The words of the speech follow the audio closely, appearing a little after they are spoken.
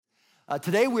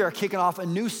Today we are kicking off a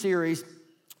new series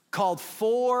called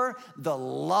For the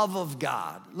Love of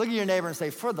God. Look at your neighbor and say,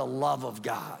 for the love of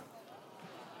God.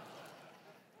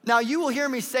 Now, you will hear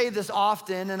me say this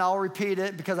often, and I'll repeat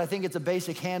it because I think it's a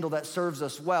basic handle that serves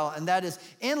us well, and that is,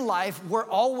 in life, we're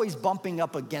always bumping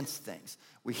up against things.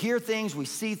 We hear things, we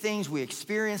see things, we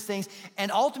experience things,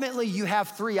 and ultimately you have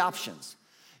three options.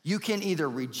 You can either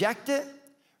reject it,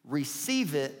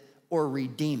 receive it, or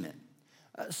redeem it.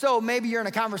 So maybe you're in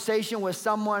a conversation with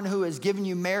someone who is giving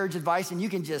you marriage advice and you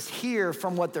can just hear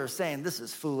from what they're saying, this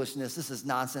is foolishness, this is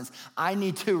nonsense. I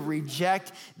need to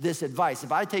reject this advice.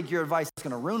 If I take your advice, it's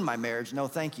gonna ruin my marriage. No,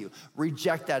 thank you.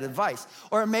 Reject that advice.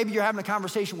 Or maybe you're having a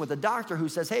conversation with a doctor who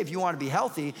says, hey, if you wanna be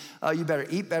healthy, you better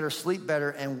eat better, sleep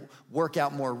better, and work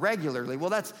out more regularly. Well,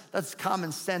 that's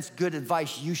common sense, good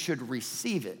advice. You should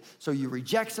receive it. So you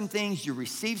reject some things, you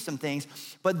receive some things,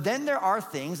 but then there are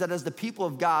things that as the people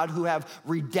of God who have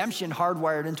redemption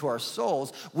hardwired into our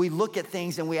souls, we look at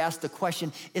things and we ask the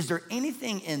question, is there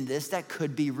anything in this that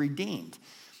could be redeemed?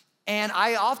 And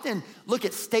I often look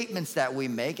at statements that we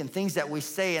make and things that we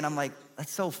say, and I'm like,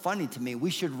 that's so funny to me. We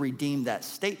should redeem that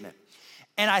statement.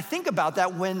 And I think about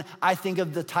that when I think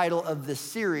of the title of this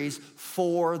series,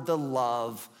 For the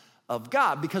Love of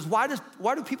God. Because why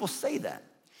do people say that?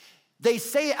 They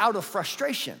say it out of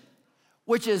frustration,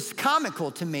 which is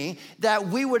comical to me that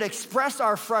we would express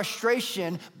our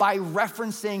frustration by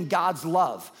referencing God's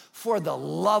love, for the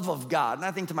love of God. And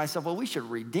I think to myself, well, we should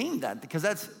redeem that because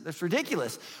that's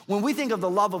ridiculous. When we think of the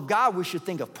love of God, we should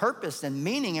think of purpose and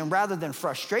meaning, and rather than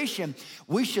frustration,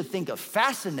 we should think of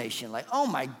fascination, like, oh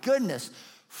my goodness,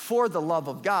 for the love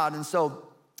of God. And so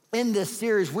in this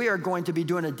series, we are going to be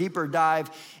doing a deeper dive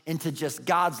into just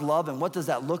God's love and what does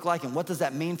that look like and what does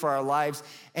that mean for our lives.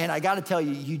 And I gotta tell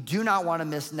you, you do not wanna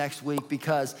miss next week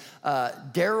because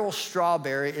Darryl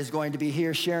Strawberry is going to be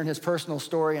here sharing his personal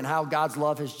story and how God's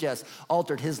love has just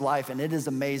altered his life, and it is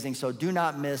amazing. So do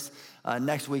not miss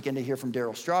next weekend to hear from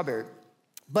Darryl Strawberry.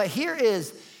 But here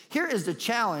is the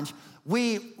challenge.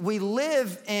 We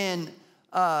live in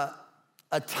a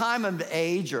time of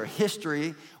age or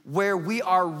history where we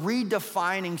are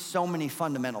redefining so many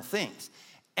fundamental things.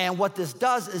 And what this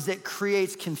does is it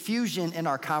creates confusion in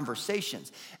our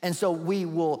conversations. And so we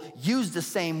will use the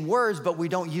same words, but we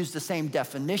don't use the same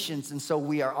definitions. And so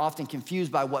we are often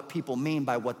confused by what people mean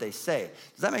by what they say.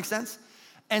 Does that make sense?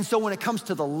 And so when it comes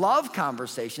to the love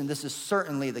conversation, this is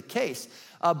certainly the case.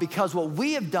 Because what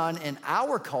we have done in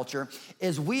our culture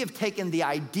is we have taken the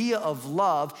idea of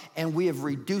love and we have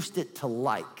reduced it to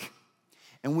like.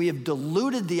 And we have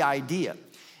diluted the idea.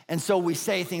 And so we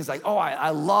say things like, oh,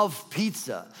 I love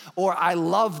pizza, or I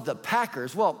love the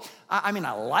Packers. Well, I mean,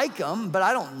 I like them, but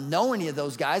I don't know any of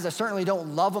those guys. I certainly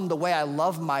don't love them the way I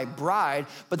love my bride,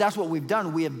 but that's what we've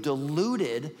done. We have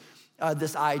diluted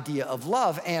this idea of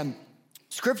love. And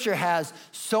Scripture has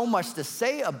so much to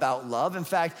say about love. In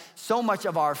fact, so much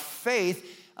of our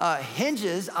faith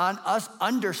hinges on us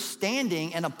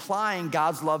understanding and applying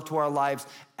God's love to our lives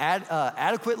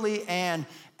adequately and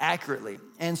accurately.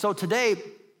 And so today,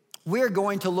 we're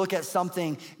going to look at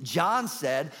something John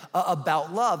said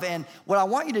about love. And what I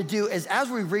want you to do is, as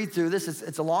we read through this,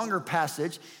 it's a longer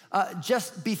passage,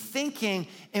 just be thinking,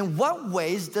 in what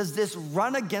ways does this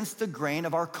run against the grain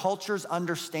of our culture's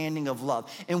understanding of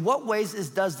love? In what ways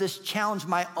does this challenge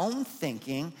my own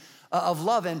thinking of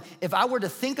love? And if I were to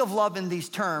think of love in these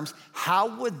terms,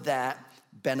 how would that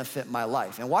benefit my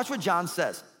life? And watch what John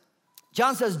says.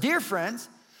 John says, dear friends,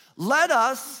 let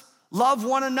us love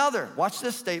one another. Watch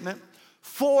this statement.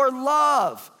 For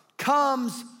love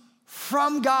comes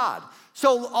from God.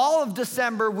 So all of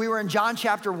December, we were in John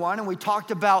chapter 1, and we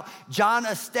talked about John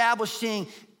establishing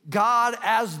God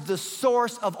as the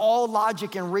source of all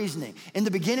logic and reasoning. In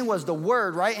the beginning was the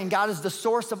Word, right? And God is the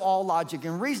source of all logic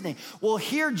and reasoning. Well,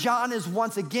 here John is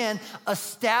once again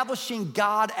establishing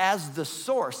God as the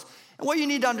source. And what you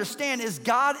need to understand is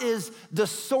God is the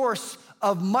source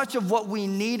of much of what we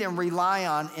need and rely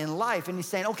on in life. And he's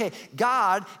saying, okay,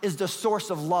 God is the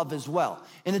source of love as well.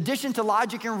 In addition to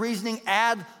logic and reasoning,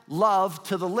 add love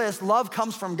to the list. Love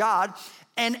comes from God,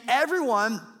 and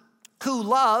everyone who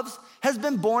loves has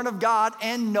been born of God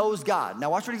and knows God. Now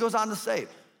watch what he goes on to say.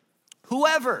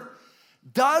 Whoever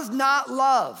does not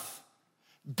love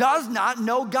does not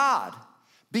know God,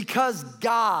 because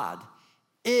God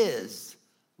is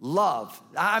love.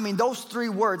 I mean, those three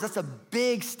words, that's a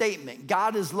big statement.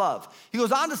 God is love. He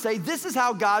goes on to say, this is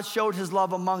how God showed his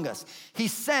love among us. He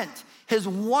sent his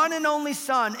one and only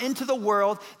Son into the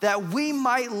world that we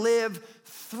might live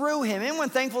through him. Anyone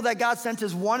thankful that God sent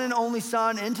his one and only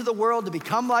Son into the world to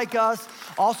become like us?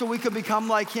 Also, we could become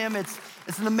like him. It's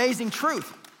an amazing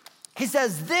truth. He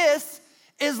says, this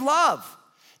is love.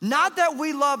 Not that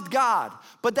we loved God,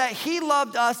 but that he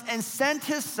loved us and sent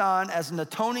his son as an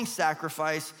atoning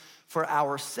sacrifice for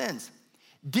our sins.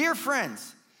 Dear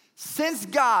friends, since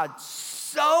God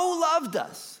so loved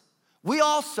us, we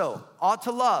also ought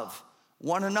to love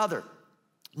one another.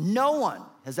 No one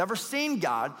has ever seen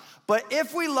God, but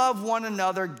if we love one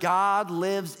another, God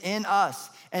lives in us,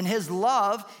 and his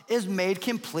love is made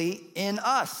complete in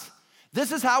us.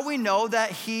 This is how we know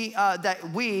that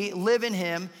we live in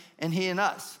him and he in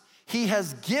us. He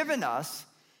has given us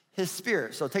his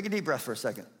spirit. So take a deep breath for a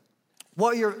second.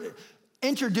 What you're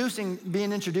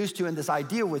being introduced to in this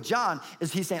idea with John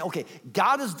is he's saying, okay,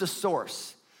 God is the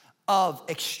source of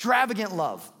extravagant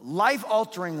love,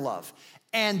 life-altering love.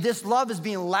 And this love is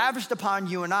being lavished upon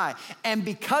you and I. And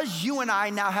because you and I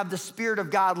now have the Spirit of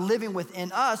God living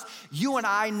within us, you and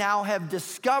I now have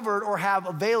discovered or have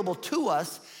available to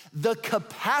us the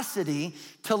capacity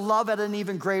to love at an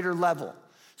even greater level.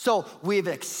 So we've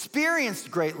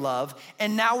experienced great love,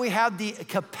 and now we have the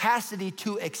capacity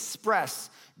to express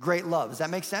great love. Does that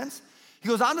make sense? He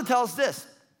goes on to tell us this.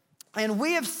 And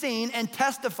we have seen and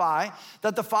testify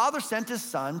that the Father sent his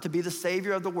Son to be the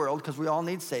Savior of the world, because we all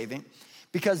need saving.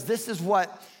 Because this is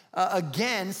what,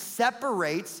 again,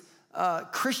 separates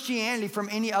Christianity from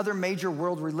any other major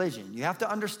world religion. You have to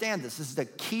understand this. This is the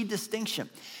key distinction.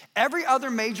 Every other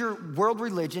major world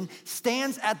religion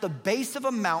stands at the base of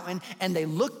a mountain and they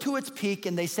look to its peak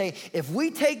and they say, if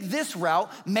we take this route,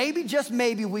 maybe, just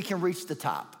maybe, we can reach the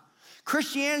top.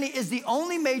 Christianity is the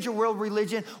only major world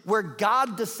religion where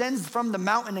God descends from the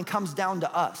mountain and comes down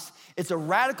to us. It's a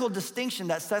radical distinction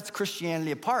that sets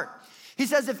Christianity apart. He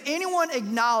says, if anyone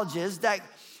acknowledges that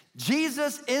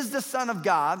Jesus is the Son of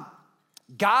God,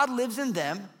 God lives in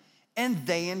them and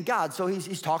they in God. So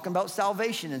he's talking about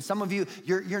salvation. And some of you,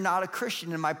 you're not a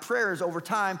Christian. And my prayer is over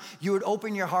time, you would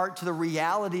open your heart to the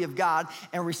reality of God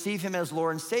and receive him as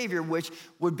Lord and Savior, which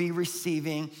would be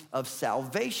receiving of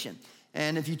salvation.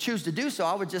 And if you choose to do so,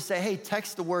 I would just say, hey,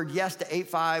 text the word yes to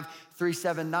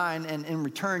 85379, and in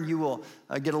return, you will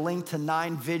get a link to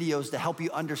 9 videos to help you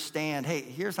understand, hey,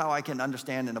 here's how I can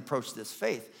understand and approach this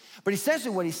faith. But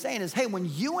essentially what he's saying is, hey,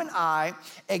 when you and I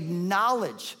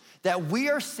acknowledge that we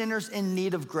are sinners in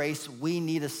need of grace, we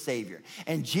need a Savior.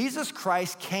 And Jesus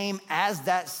Christ came as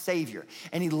that Savior.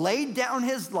 And he laid down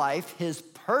his life, his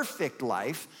perfect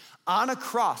life, on a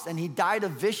cross, and he died a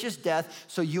vicious death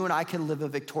so you and I can live a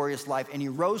victorious life. And he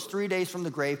rose 3 days from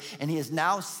the grave, and he is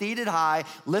now seated high,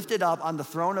 lifted up on the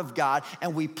throne of God,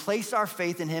 and we place our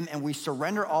faith in him, and we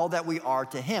surrender all that we are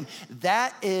to him.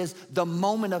 That is the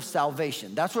moment of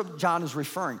salvation. That's what John is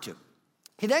referring to.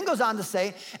 He then goes on to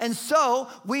say, and so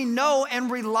we know and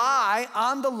rely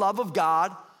on the love of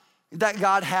God that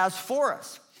God has for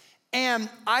us. And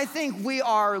I think we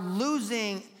are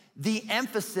losing the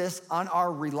emphasis on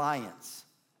our reliance.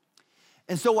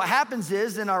 And so what happens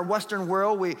is, in our Western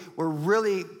world, we're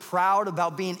really proud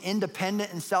about being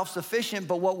independent and self-sufficient,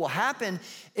 but what will happen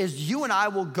is you and I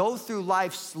will go through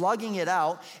life slugging it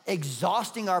out,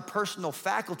 exhausting our personal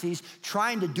faculties,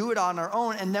 trying to do it on our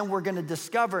own, and then we're gonna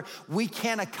discover we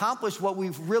can't accomplish what we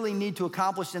really need to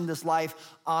accomplish in this life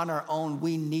on our own.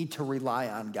 We need to rely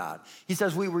on God. He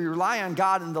says we rely on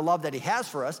God and the love that he has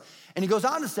for us, and he goes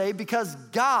on to say, because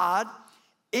God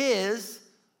is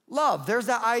love. There's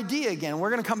that idea again. We're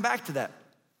going to come back to that.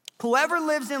 Whoever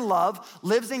lives in love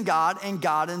lives in God and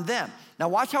God in them. Now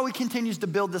watch how he continues to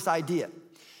build this idea.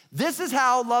 This is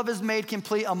how love is made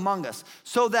complete among us,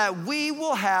 so that we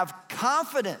will have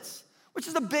confidence, which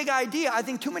is a big idea. I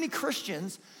think too many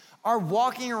Christians are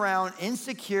walking around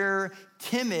insecure,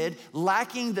 timid,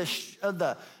 lacking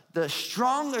the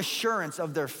strong assurance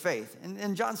of their faith.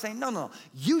 And John's saying, no,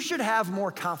 you should have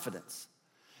more confidence.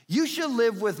 You should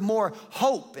live with more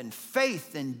hope and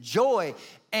faith and joy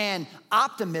and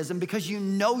optimism because you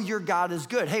know your God is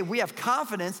good. Hey, we have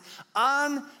confidence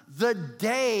on the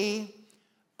day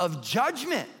of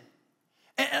judgment.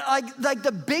 Like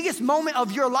the biggest moment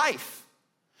of your life.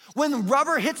 When the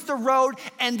rubber hits the road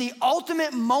and the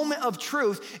ultimate moment of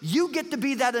truth, you get to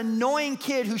be that annoying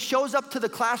kid who shows up to the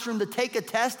classroom to take a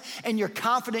test and you're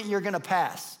confident you're gonna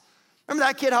pass. Remember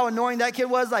that kid, how annoying that kid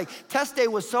was? Like, test day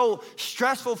was so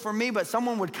stressful for me, but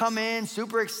someone would come in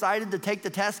super excited to take the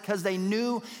test because they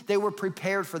knew they were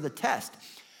prepared for the test.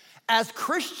 As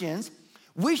Christians,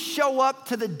 we show up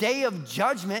to the day of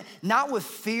judgment, not with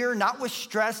fear, not with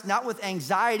stress, not with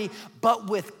anxiety, but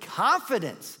with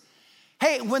confidence.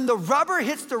 Hey, when the rubber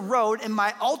hits the road in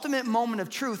my ultimate moment of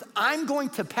truth, I'm going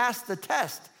to pass the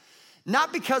test.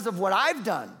 Not because of what I've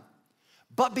done,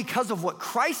 but because of what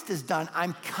Christ has done.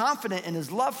 I'm confident in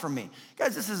his love for me.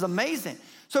 Guys, this is amazing.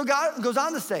 So God goes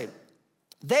on to say,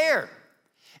 there,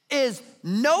 is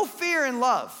no fear in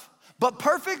love, but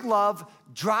perfect love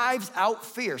drives out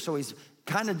fear. So he's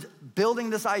kind of building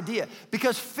this idea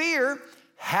because fear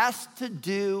has to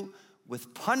do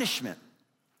with punishment.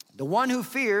 The one who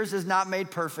fears is not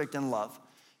made perfect in love.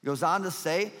 He goes on to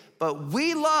say, but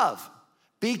we love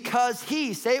because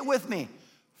he, say it with me,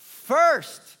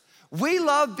 first. We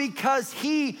love because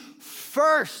he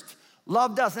first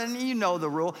loved us. And you know the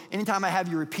rule. Anytime I have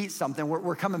you repeat something,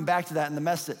 we're coming back to that in the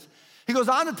message. He goes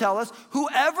on to tell us,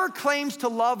 whoever claims to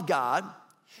love God,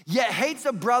 yet hates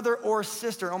a brother or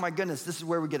sister, oh my goodness, this is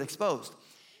where we get exposed,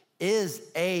 is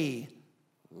a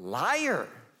liar.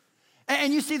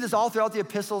 And you see this all throughout the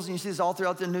epistles, and you see this all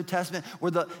throughout the New Testament,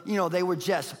 where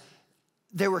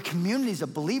they were communities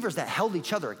of believers that held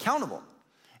each other accountable.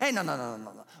 Hey,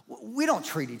 no. We don't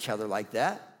treat each other like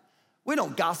that. We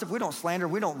don't gossip, we don't slander,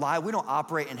 we don't lie, we don't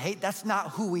operate in hate. That's not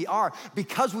who we are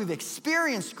because we've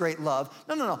experienced great love.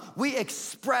 No. We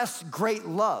express great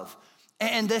love.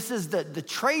 And this is the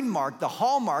trademark, the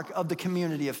hallmark of the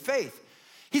community of faith.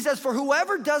 He says, for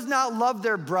whoever does not love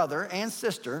their brother and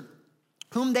sister,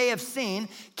 whom they have seen,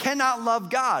 cannot love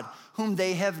God, whom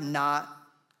they have not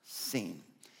seen.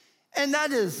 And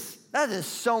that is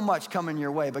so much coming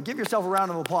your way, but give yourself a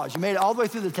round of applause. You made it all the way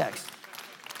through the text.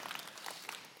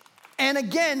 And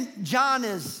again, John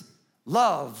is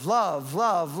love.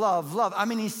 I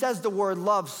mean, he says the word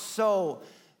love so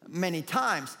many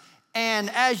times.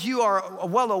 And as you are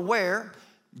well aware,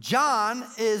 John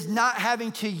is not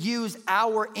having to use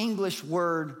our English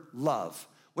word love,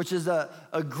 which is a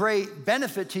great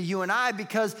benefit to you and I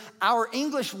because our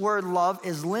English word love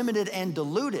is limited and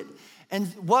diluted. And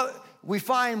what we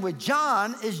find with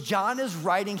John is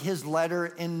writing his letter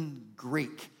in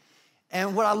Greek.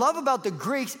 And what I love about the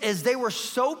Greeks is they were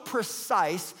so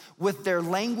precise with their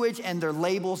language and their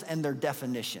labels and their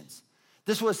definitions.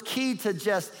 This was key to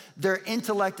just their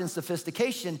intellect and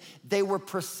sophistication. They were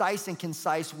precise and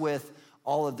concise with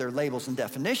all of their labels and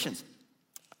definitions.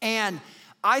 And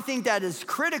I think that is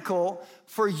critical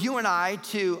for you and I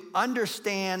to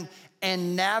understand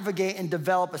and navigate and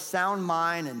develop a sound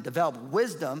mind and develop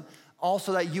wisdom,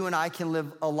 also that you and I can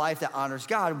live a life that honors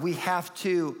God. We have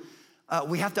to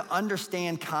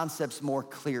understand concepts more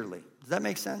clearly. Does that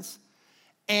make sense?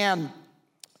 And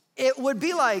it would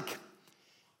be like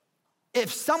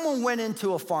if someone went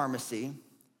into a pharmacy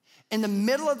in the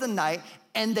middle of the night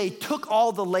and they took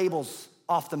all the labels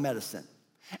off the medicine.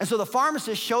 And so the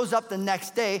pharmacist shows up the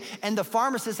next day and the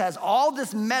pharmacist has all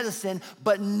this medicine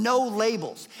but no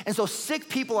labels. And so sick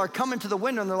people are coming to the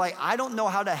window and they're like, I don't know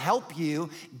how to help you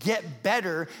get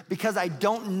better because I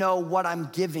don't know what I'm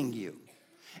giving you.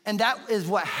 And that is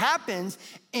what happens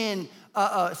in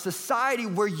a society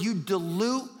where you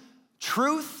dilute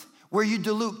truth, where you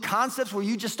dilute concepts, where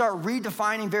you just start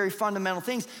redefining very fundamental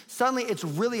things. Suddenly it's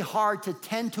really hard to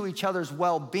tend to each other's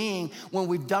well-being when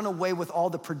we've done away with all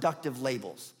the productive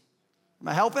labels. Am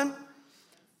I helping?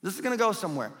 This is gonna go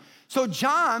somewhere. So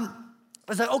John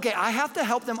is like, okay, I have to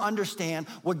help them understand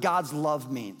what God's love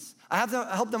means. I have to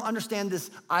help them understand this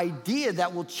idea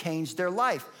that will change their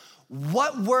life.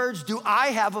 What words do I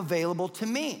have available to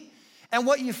me? And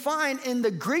what you find in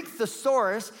the Greek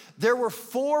thesaurus, there were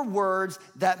 4 words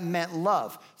that meant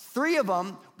love. 3 of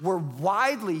them were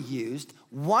widely used.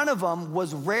 1 of them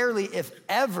was rarely, if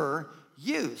ever,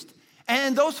 used.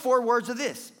 And those 4 words are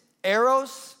this: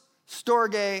 eros,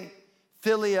 storge,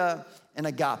 philia, and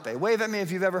agape. Wave at me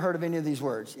if you've ever heard of any of these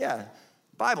words. Yeah,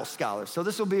 Bible scholars. So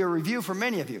this will be a review for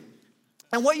many of you.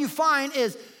 And what you find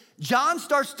is John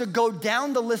starts to go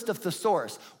down the list of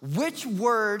thesaurus. Which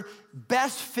word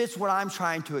best fits what I'm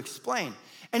trying to explain?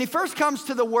 And he first comes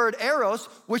to the word eros,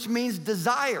 which means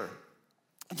desire.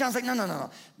 And John's like,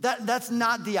 no. That's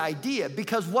not the idea,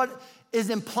 because what is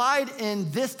implied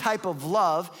in this type of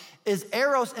love is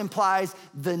eros implies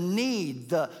the need,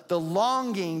 the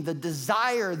longing, the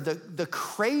desire, the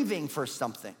craving for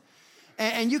something.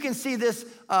 And you can see this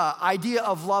idea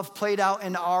of love played out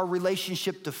in our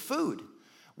relationship to food.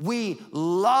 We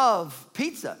love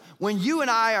pizza. When you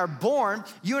and I are born,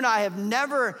 you and I have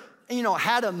never,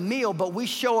 had a meal, but we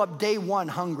show up day one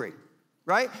hungry,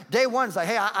 right? Day one is like,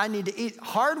 hey, I need to eat.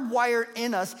 Hardwired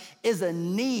in us is a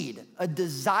need, a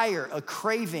desire, a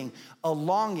craving, a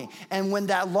longing. And when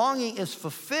that longing is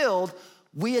fulfilled,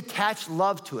 we attach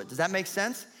love to it. Does that make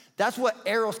sense? That's what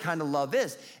eros kind of love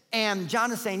is. And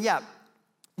John is saying, yeah,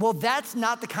 well, that's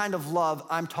not the kind of love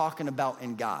I'm talking about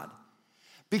in God.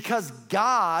 Because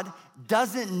God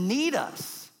doesn't need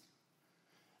us.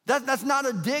 That's not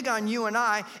a dig on you and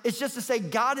I. It's just to say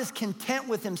God is content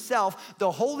with himself. The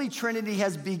Holy Trinity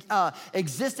has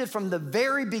existed from the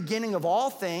very beginning of all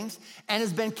things and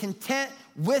has been content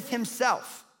with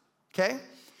himself, okay?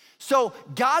 So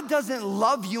God doesn't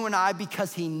love you and I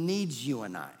because he needs you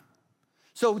and I.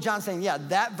 So John's saying, yeah,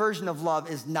 that version of love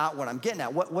is not what I'm getting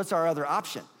at. What's our other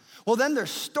option? Well, then there's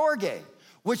storge,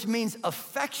 which means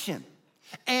affection.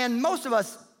 And most of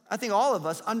us, I think all of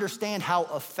us, understand how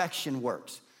affection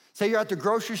works. Say you're at the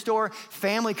grocery store,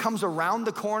 family comes around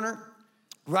the corner,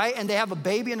 right? And they have a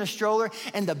baby in a stroller,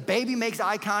 and the baby makes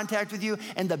eye contact with you,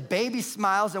 and the baby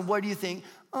smiles, and what do you think?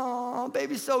 Oh,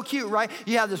 baby's so cute, right?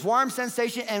 You have this warm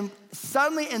sensation, and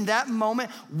suddenly in that moment,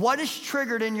 what is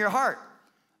triggered in your heart?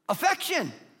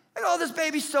 Affection. Like, oh, this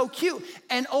baby's so cute.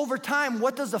 And over time,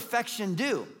 what does affection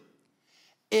do?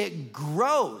 It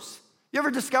grows. You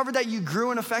ever discovered that you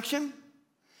grew in affection?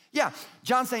 Yeah,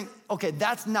 John's saying, okay,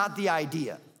 that's not the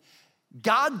idea.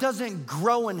 God doesn't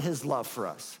grow in his love for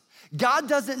us. God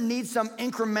doesn't need some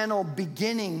incremental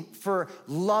beginning for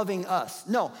loving us.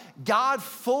 No, God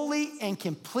fully and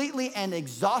completely and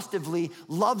exhaustively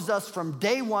loves us from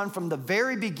day one, from the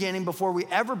very beginning, before we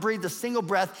ever breathed a single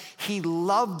breath. He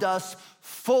loved us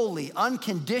fully,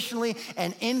 unconditionally,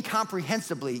 and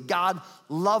incomprehensibly. God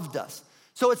loved us.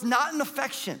 So it's not an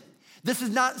affection. This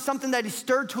is not something that he's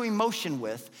stirred to emotion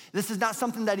with. This is not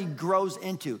something that he grows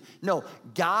into. No,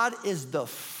 God is the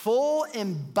full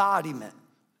embodiment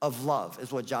of love,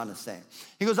 is what John is saying.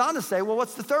 He goes on to say, well,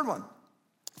 what's the third one?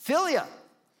 Philia.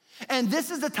 And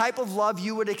this is the type of love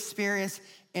you would experience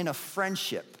in a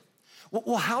friendship.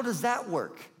 Well, how does that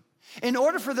work? In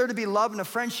order for there to be love in a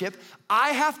friendship, I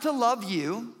have to love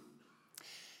you,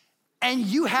 and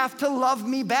you have to love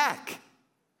me back.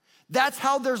 That's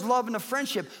how there's love in a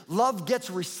friendship. Love gets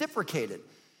reciprocated.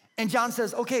 And John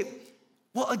says, okay,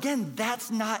 well, again,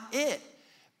 that's not it.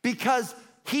 Because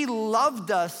he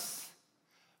loved us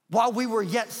while we were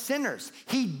yet sinners.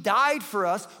 He died for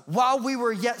us while we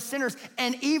were yet sinners.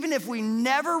 And even if we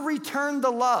never return the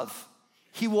love,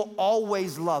 he will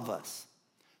always love us.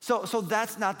 So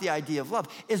that's not the idea of love.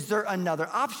 Is there another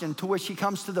option? To which he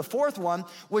comes to the fourth one,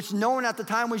 which no one at the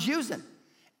time was using.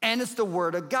 And it's the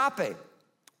word agape,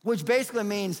 which basically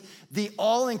means the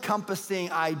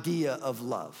all-encompassing idea of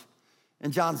love.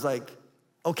 And John's like,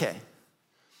 okay,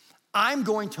 I'm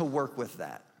going to work with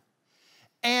that.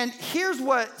 And here's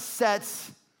what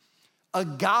sets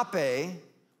agape,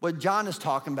 what John is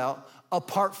talking about,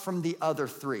 apart from the other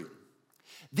three.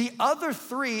 The other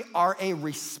three are a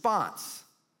response.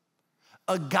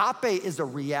 Agape is a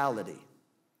reality.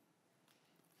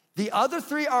 The other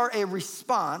three are a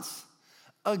response.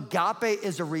 Agape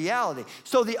is a reality.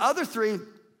 So the other three,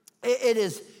 it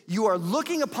is you are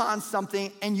looking upon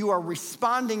something and you are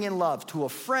responding in love to a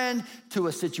friend, to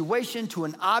a situation, to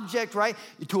an object, right?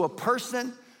 To a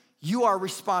person, you are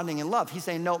responding in love. He's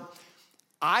saying, no,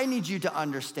 I need you to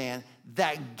understand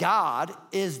that God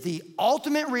is the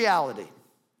ultimate reality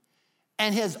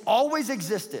and has always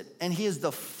existed, and he is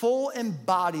the full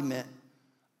embodiment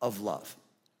of love.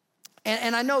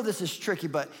 And I know this is tricky,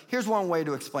 but here's one way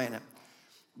to explain it.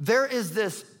 There is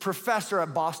this professor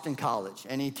at Boston College,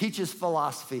 and he teaches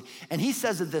philosophy, and he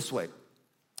says it this way.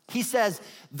 He says,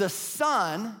 the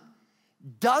sun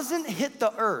doesn't hit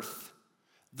the earth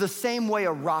the same way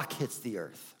a rock hits the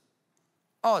earth.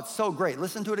 Oh, it's so great.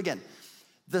 Listen to it again.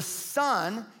 The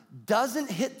sun doesn't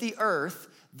hit the earth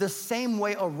the same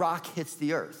way a rock hits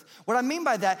the earth. What I mean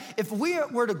by that, if we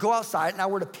were to go outside and I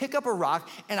were to pick up a rock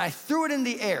and I threw it in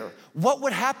the air, what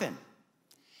would happen?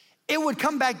 It would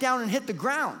come back down and hit the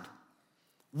ground.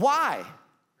 Why?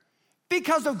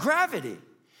 Because of gravity.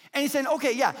 And he's saying,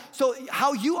 okay, yeah, so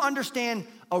how you understand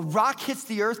a rock hits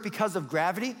the earth because of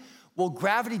gravity, well,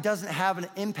 gravity doesn't have an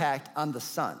impact on the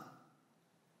sun.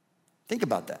 Think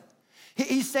about that.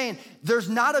 He's saying there's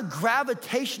not a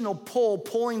gravitational pull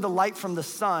pulling the light from the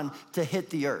sun to hit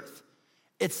the earth.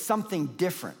 It's something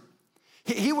different.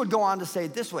 He would go on to say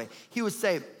it this way. He would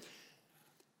say,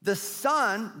 the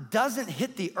sun doesn't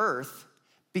hit the earth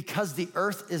because the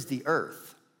earth is the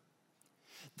earth.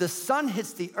 The sun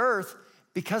hits the earth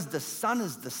because the sun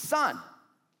is the sun.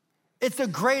 It's a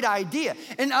great idea.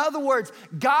 In other words,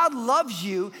 God loves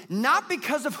you not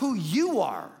because of who you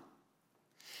are.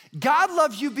 God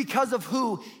loves you because of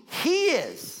who he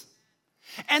is.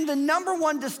 And the number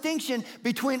one distinction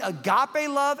between agape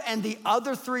love and the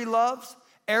other three loves,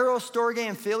 eros, storge,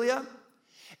 and philia,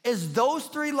 is those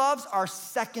three loves are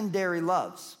secondary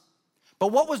loves. But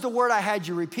what was the word I had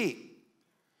you repeat?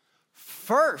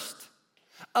 First.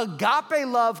 Agape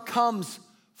love comes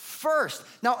first.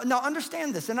 Now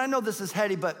understand this, and I know this is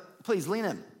heady, but please lean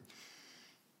in.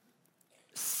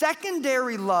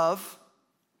 Secondary love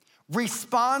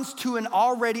responds to an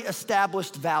already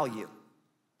established value.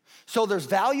 So there's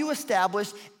value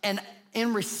established, and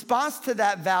in response to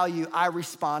that value, I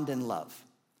respond in love.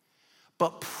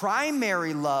 But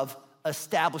primary love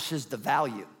establishes the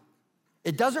value.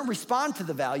 It doesn't respond to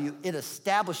the value, it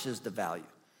establishes the value.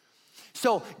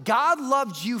 So God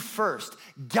loved you first.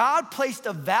 God placed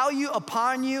a value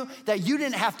upon you that you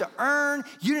didn't have to earn,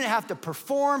 you didn't have to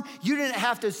perform, you didn't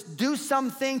have to do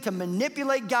something to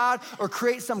manipulate God or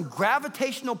create some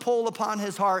gravitational pull upon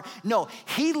his heart. No,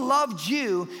 he loved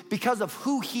you because of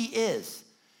who he is.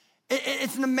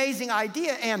 It's an amazing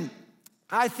idea, and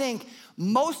I think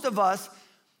most of us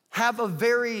have a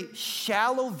very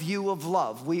shallow view of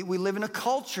love. We live in a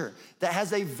culture that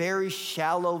has a very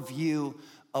shallow view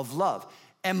of love.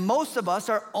 And most of us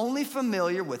are only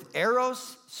familiar with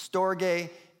eros, storge,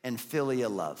 and philia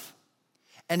love.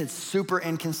 And it's super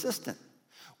inconsistent.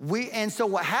 And so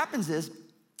what happens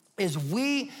is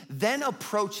we then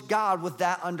approach God with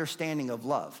that understanding of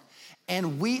love.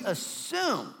 And we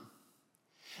assume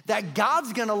that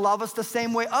God's gonna love us the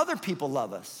same way other people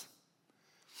love us.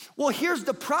 Well, here's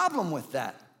the problem with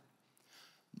that.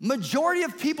 Majority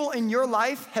of people in your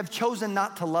life have chosen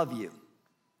not to love you.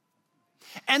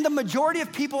 And the majority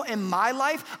of people in my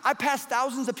life, I pass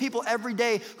thousands of people every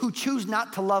day who choose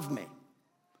not to love me.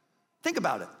 Think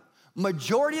about it.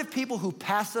 Majority of people who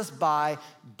pass us by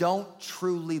don't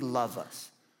truly love us.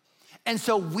 And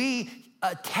so we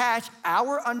attach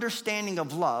our understanding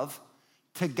of love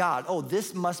to God. Oh,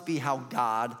 this must be how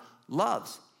God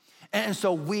loves. And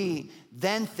so we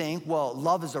then think, well,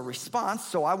 love is a response,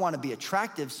 so I want to be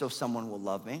attractive so someone will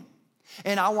love me.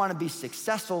 And I want to be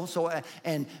successful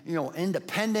and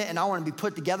independent, and I want to be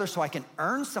put together so I can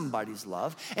earn somebody's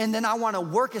love. And then I want to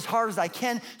work as hard as I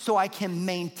can so I can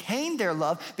maintain their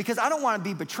love, because I don't want to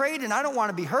be betrayed and I don't want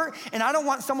to be hurt and I don't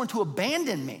want someone to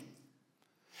abandon me.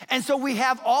 And so we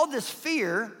have all this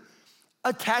fear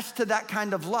attached to that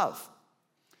kind of love.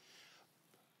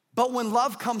 But when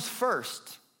love comes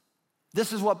first,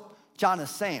 this is what John is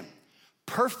saying.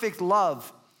 Perfect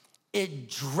love, it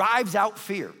drives out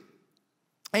fear.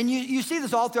 And you see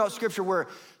this all throughout Scripture, where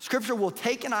Scripture will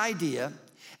take an idea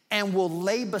and will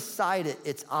lay beside it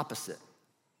its opposite.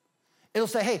 It'll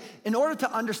say, hey, in order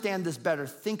to understand this better,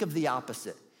 think of the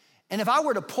opposite. And if I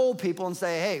were to poll people and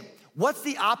say, hey, what's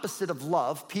the opposite of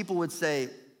love? People would say,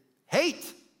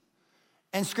 hate.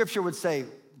 And Scripture would say,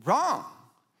 wrong.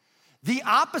 The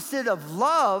opposite of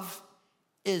love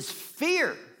is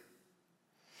fear.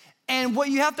 And what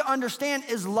you have to understand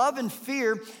is love and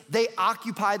fear, they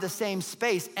occupy the same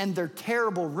space, and they're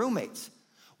terrible roommates.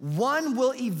 One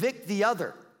will evict the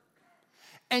other.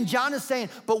 And John is saying,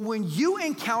 but when you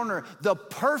encounter the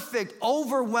perfect,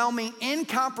 overwhelming,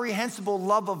 incomprehensible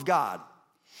love of God,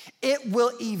 it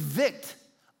will evict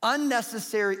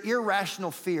unnecessary,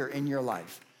 irrational fear in your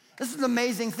life. This is an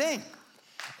amazing thing.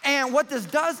 And what this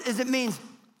does is it means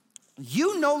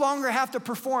you no longer have to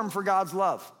perform for God's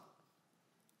love.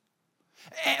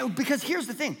 Because here's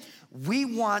the thing, we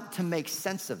want to make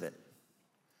sense of it.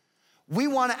 We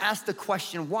want to ask the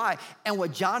question why. And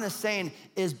what John is saying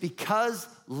is, because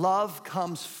love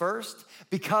comes first,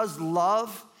 because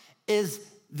love is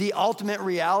the ultimate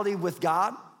reality with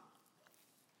God,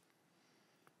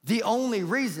 the only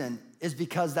reason is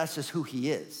because that's just who he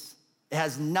is. It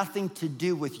has nothing to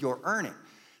do with your earning.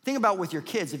 Think about with your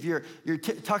kids. If you're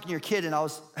talking to your kid, and I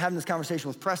was having this conversation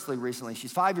with Presley recently.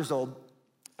 She's 5 years old.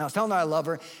 I was telling her I love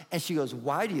her, and she goes,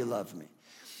 why do you love me?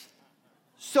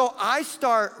 So I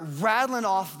start rattling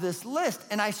off this list,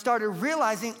 and I started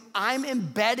realizing I'm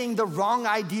embedding the wrong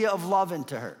idea of love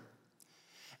into her.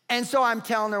 And so I'm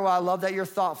telling her, well, I love that you're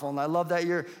thoughtful, and I love that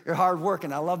you're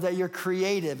hardworking, I love that you're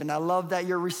creative, and I love that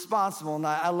you're responsible, and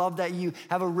I love that you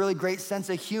have a really great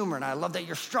sense of humor, and I love that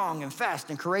you're strong and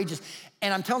fast and courageous.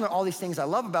 And I'm telling her all these things I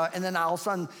love about her, and then all of a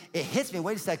sudden it hits me,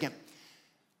 wait a second,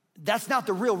 that's not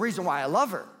the real reason why I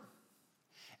love her.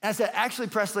 And I said, actually,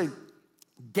 Presley,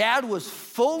 Dad was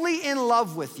fully in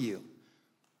love with you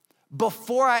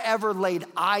before I ever laid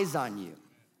eyes on you.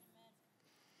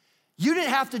 You didn't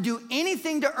have to do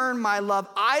anything to earn my love.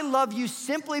 I love you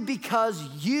simply because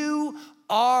you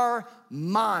are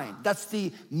mine. That's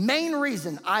the main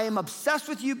reason. I am obsessed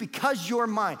with you because you're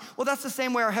mine. Well, that's the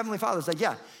same way our Heavenly Father is like,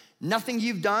 yeah, nothing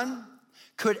you've done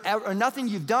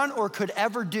or could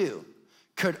ever do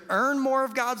could earn more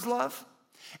of God's love,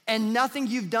 and nothing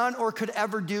you've done or could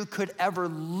ever do could ever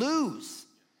lose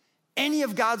any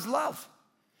of God's love.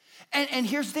 And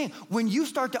here's the thing, when you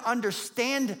start to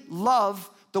understand love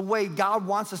the way God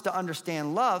wants us to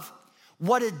understand love,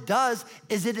 what it does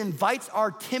is it invites our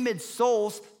timid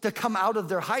souls to come out of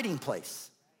their hiding place.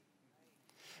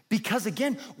 Because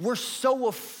again, we're so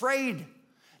afraid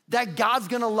that God's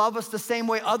gonna love us the same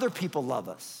way other people love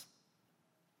us.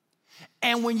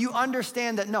 And when you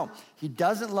understand that, no, he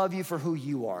doesn't love you for who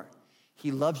you are.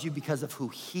 He loves you because of who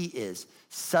he is.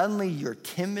 Suddenly your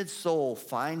timid soul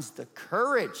finds the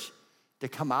courage to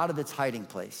come out of its hiding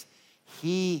place.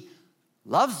 He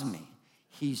loves me.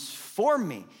 He's for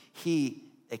me. He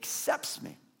accepts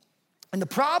me. And the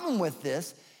problem with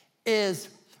this is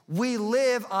we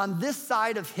live on this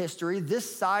side of history,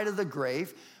 this side of the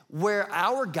grave, where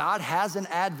our God has an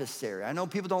adversary. I know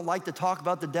people don't like to talk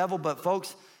about the devil, but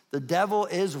folks, the devil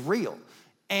is real.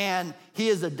 And he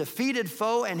is a defeated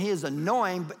foe, and he is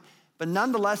annoying, but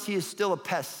nonetheless, he is still a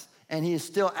pest, and he is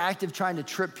still active trying to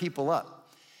trip people up.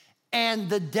 And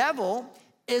the devil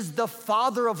is the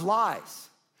father of lies,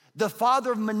 the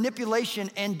father of manipulation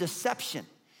and deception.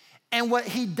 And what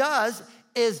he does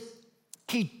is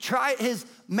his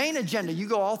main agenda, you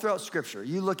go all throughout Scripture.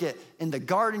 You look at in the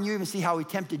garden, you even see how he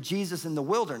tempted Jesus in the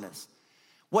wilderness.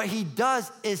 What he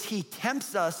does is he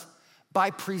tempts us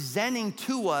by presenting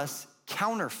to us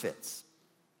counterfeits.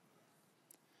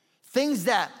 Things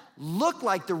that look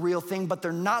like the real thing, but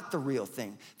they're not the real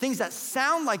thing. Things that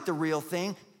sound like the real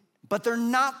thing, but they're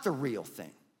not the real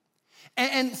thing.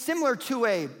 And similar to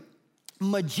a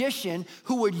magician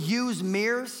who would use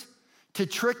mirrors to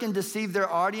trick and deceive their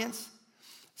audience,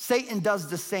 Satan does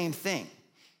the same thing.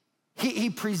 He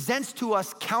presents to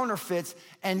us counterfeits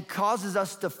and causes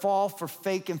us to fall for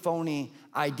fake and phony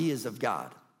ideas of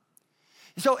God.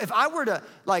 So if I were to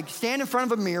stand in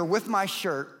front of a mirror with my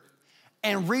shirt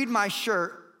and read my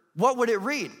shirt, what would it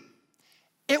read?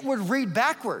 It would read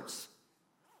backwards.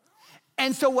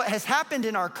 And so what has happened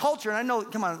in our culture, and I know,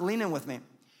 come on, lean in with me.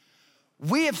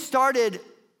 We have started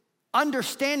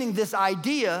understanding this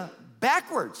idea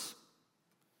backwards.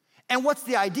 And what's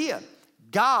the idea?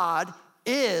 God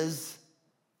is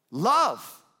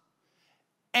love.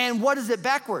 And what is it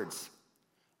backwards?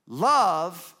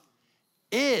 Love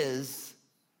is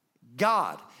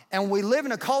God. And we live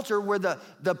in a culture where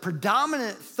the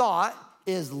predominant thought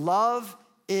is love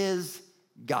is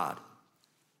God.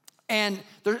 And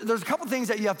there's a couple things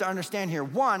that you have to understand here.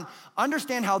 One,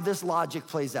 understand how this logic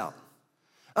plays out.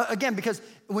 Again, because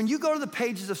when you go to the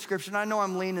pages of Scripture, and I know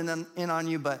I'm leaning in on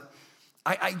you, but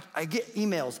I get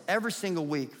emails every single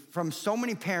week from so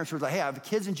many parents who are like, hey, I have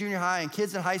kids in junior high and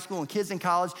kids in high school and kids in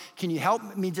college. Can you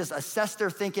help me just assess their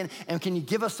thinking? And can you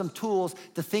give us some tools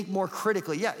to think more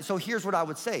critically? Yeah, so here's what I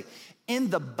would say. In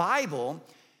the Bible,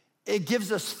 it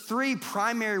gives us three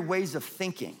primary ways of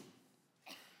thinking: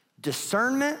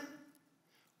 discernment,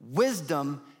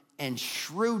 wisdom, and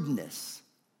shrewdness.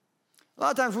 A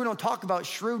lot of times we don't talk about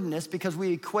shrewdness because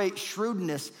we equate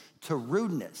shrewdness to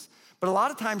rudeness. But a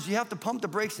lot of times you have to pump the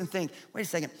brakes and think, wait a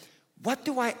second, what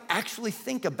do I actually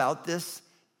think about this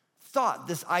thought,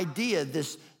 this idea,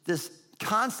 this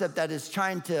concept that is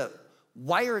trying to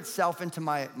wire itself into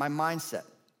my mindset?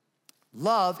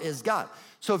 Love is God.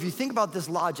 So if you think about this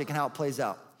logic and how it plays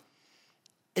out,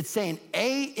 it's saying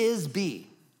A is B.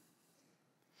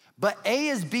 But A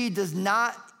is B does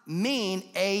not mean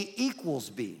A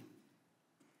equals B.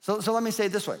 So let me say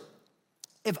it this way.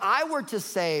 If I were to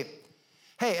say,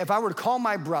 hey, if I were to call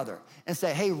my brother and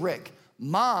say, hey, Rick,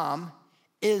 mom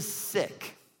is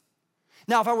sick.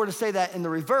 Now, if I were to say that in the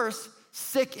reverse,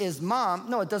 sick is mom,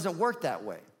 no, it doesn't work that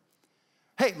way.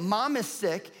 Hey, mom is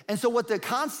sick, and so what the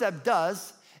concept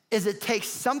does is it takes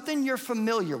something you're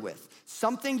familiar with,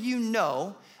 something you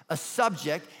know, a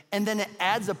subject, and then it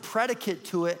adds a predicate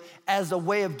to it as a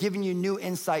way of giving you new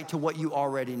insight to what you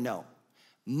already know.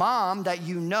 Mom that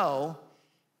you know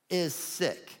is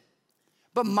sick.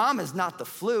 But mom is not the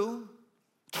flu.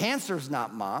 Cancer's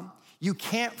not mom. You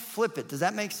can't flip it. Does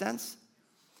that make sense?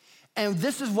 And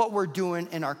this is what we're doing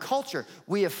in our culture.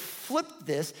 We have flipped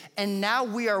this, and now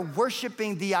we are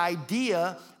worshiping the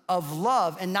idea of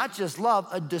love, and not just love,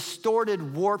 a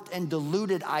distorted, warped, and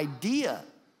diluted idea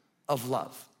of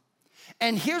love.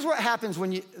 And here's what happens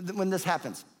when this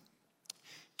happens.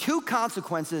 Two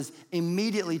consequences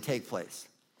immediately take place.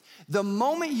 The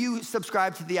moment you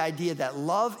subscribe to the idea that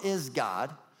love is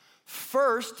God,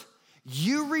 first,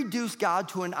 you reduce God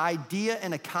to an idea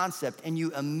and a concept, and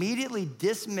you immediately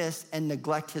dismiss and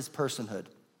neglect his personhood.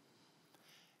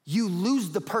 You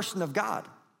lose the person of God.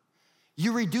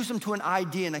 You reduce him to an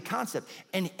idea and a concept.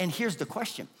 And here's the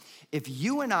question. If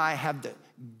you and I have the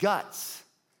guts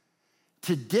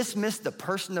to dismiss the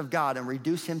person of God and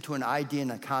reduce him to an idea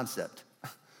and a concept,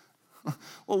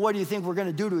 well, what do you think we're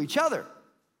gonna do to each other?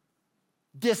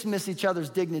 Dismiss each other's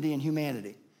dignity and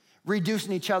humanity,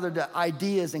 reducing each other to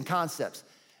ideas and concepts.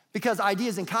 Because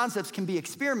ideas and concepts can be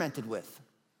experimented with,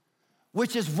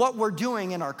 which is what we're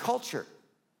doing in our culture.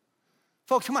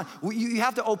 Folks, come on. You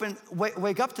have to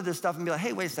wake up to this stuff and be like,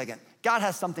 hey, wait a second. God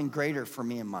has something greater for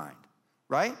me in mind,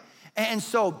 right? And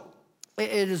so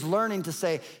it is learning to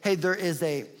say, hey, there is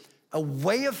a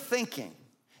way of thinking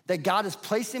that God is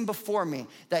placing before me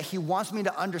that he wants me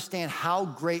to understand how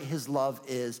great his love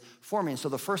is for me. And so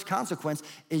the first consequence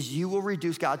is you will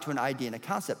reduce God to an idea and a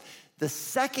concept. The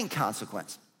second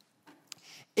consequence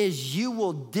is you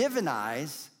will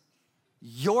divinize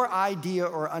your idea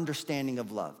or understanding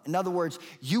of love. In other words,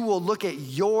 you will look at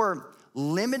your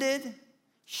limited,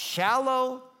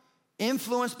 shallow,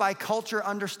 influenced by culture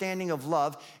understanding of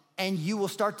love, and you will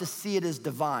start to see it as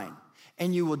divine.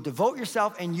 And you will devote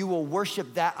yourself and you will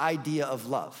worship that idea of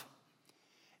love.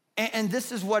 And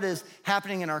this is what is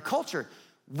happening in our culture.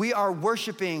 We are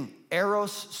worshiping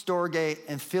eros, storge,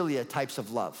 and philia types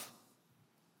of love.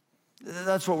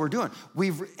 That's what we're doing.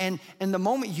 And the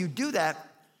moment you do that,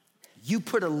 you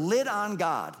put a lid on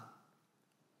God.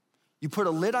 You put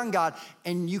a lid on God,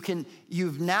 and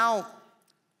you've now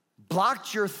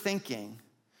blocked your thinking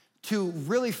to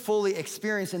really fully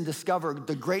experience and discover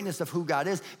the greatness of who God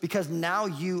is, because now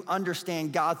you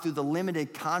understand God through the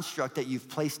limited construct that you've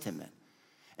placed him in.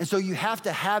 And so you have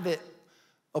to have it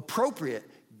appropriate.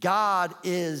 God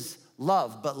is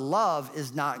love, but love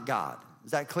is not God.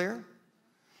 Is that clear?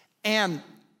 And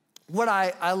what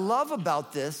I love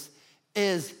about this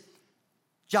is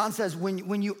John says,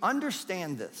 when you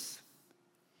understand this,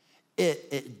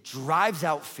 it drives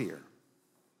out fear.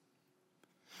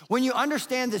 When you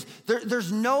understand this,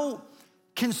 there's no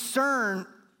concern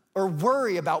or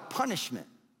worry about punishment.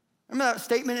 Remember that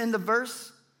statement in the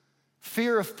verse?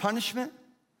 Fear of punishment?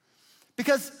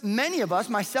 Because many of us,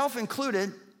 myself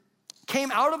included,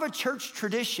 came out of a church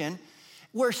tradition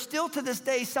where still to this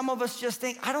day, some of us just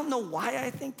think, I don't know why I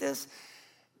think this,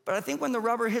 but I think when the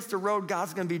rubber hits the road,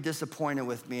 God's gonna be disappointed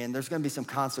with me, and there's gonna be some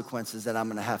consequences that I'm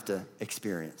gonna have to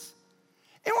experience.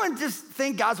 Anyone just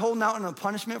think God's holding out on a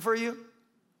punishment for you?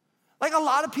 Like, a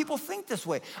lot of people think this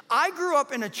way. I grew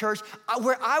up in a church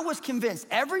where I was convinced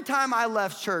every time I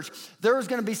left church, there was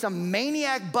gonna be some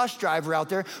maniac bus driver out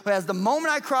there who, as the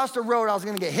moment I crossed the road, I was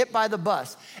gonna get hit by the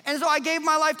bus. And so I gave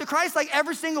my life to Christ like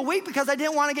every single week because I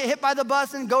didn't wanna get hit by the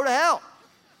bus and go to hell.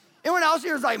 Anyone else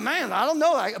here is like, man, I don't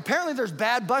know. Apparently there's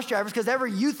bad bus drivers, because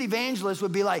every youth evangelist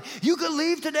would be like, you could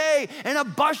leave today and a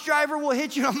bus driver will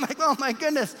hit you. And I'm like, oh my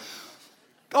goodness.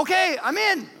 Okay, I'm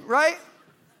in, right?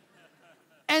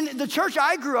 And the church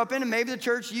I grew up in, and maybe the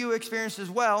church you experienced as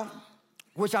well,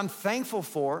 which I'm thankful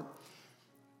for,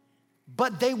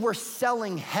 but they were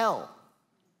selling hell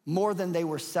more than they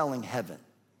were selling heaven.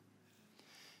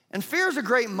 And fear is a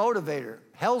great motivator.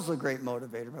 Hell's a great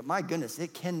motivator, but my goodness,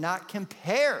 it cannot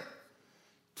compare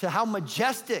to how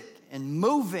majestic and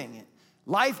moving, and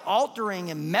life-altering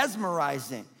and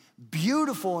mesmerizing,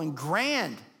 beautiful and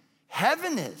grand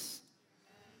heaven is.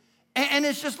 And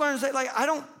it's just learning to say, like, I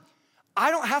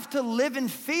don't have to live in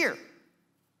fear.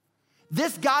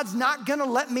 This God's not gonna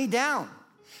let me down.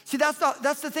 See, that's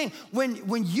the thing.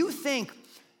 When you think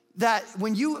that,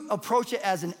 when you approach it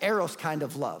as an eros kind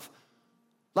of love,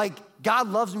 like God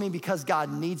loves me because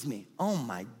God needs me, oh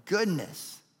my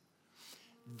goodness.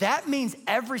 That means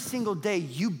every single day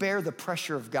you bear the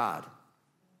pressure of God.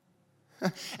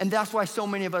 And that's why so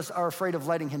many of us are afraid of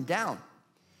letting him down,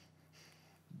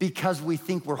 because we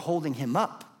think we're holding him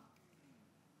up.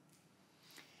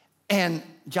 And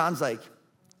John's like,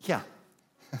 yeah,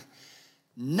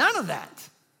 none of that.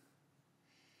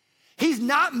 He's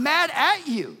not mad at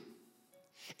you.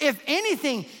 If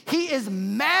anything, he is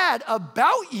mad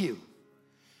about you.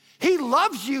 He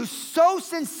loves you so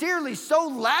sincerely, so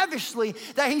lavishly,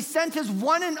 that he sent his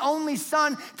one and only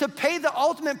son to pay the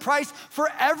ultimate price for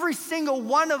every single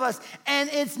one of us. And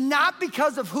it's not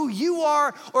because of who you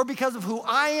are or because of who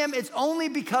I am. It's only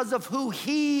because of who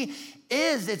he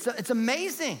is. It's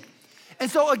amazing. And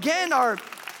so again, our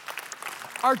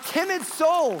timid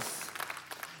souls,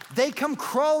 they come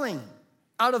crawling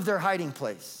out of their hiding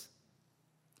place.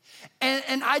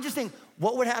 And I just think,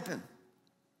 what would happen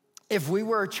if we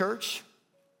were a church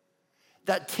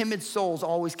that timid souls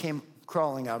always came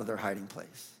crawling out of their hiding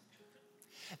place?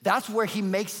 That's where he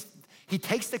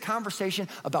takes the conversation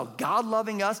about God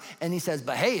loving us, and he says,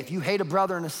 but hey, if you hate a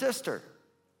brother and a sister,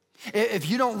 if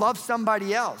you don't love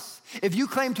somebody else, if you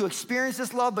claim to experience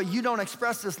this love, but you don't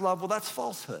express this love, well, that's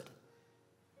falsehood.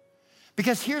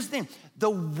 Because here's the thing, the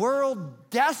world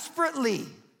desperately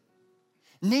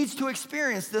needs to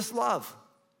experience this love.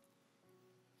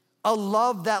 A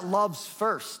love that loves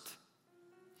first.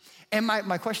 And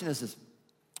my question is this,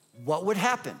 What would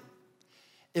happen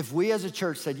if we as a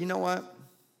church said, you know what?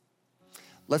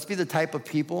 Let's be the type of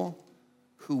people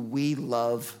who we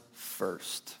love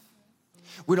first.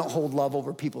 We don't hold love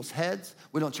over people's heads.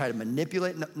 We don't try to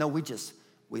manipulate. No,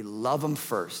 we love them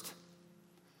first.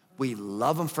 We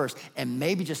love them first. And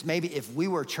maybe, just maybe, if we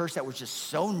were a church that was just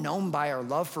so known by our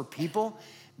love for people,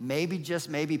 maybe, just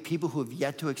maybe, people who have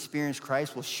yet to experience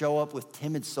Christ will show up with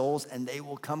timid souls and they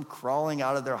will come crawling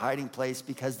out of their hiding place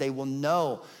because they will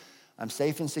know I'm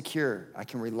safe and secure. I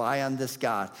can rely on this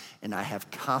God, and I have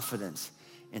confidence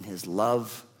in his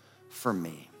love for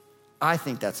me. I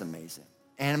think that's amazing.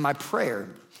 And my prayer,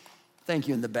 thank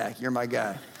you in the back, you're my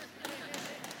guy.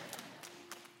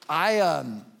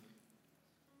 My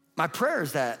prayer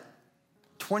is that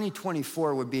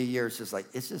 2024 would be a year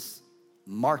it's just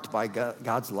marked by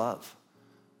God's love,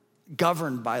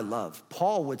 governed by love.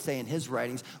 Paul would say in his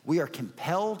writings, we are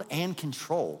compelled and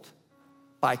controlled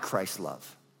by Christ's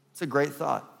love. It's a great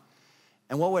thought.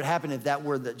 And what would happen if that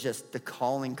were just the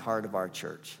calling card of our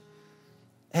church?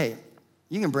 Hey,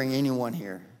 you can bring anyone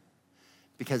here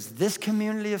because this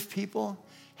community of people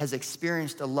has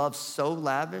experienced a love so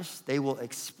lavish, they will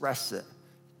express it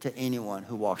to anyone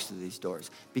who walks through these doors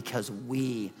because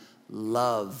we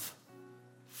love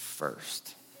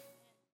first.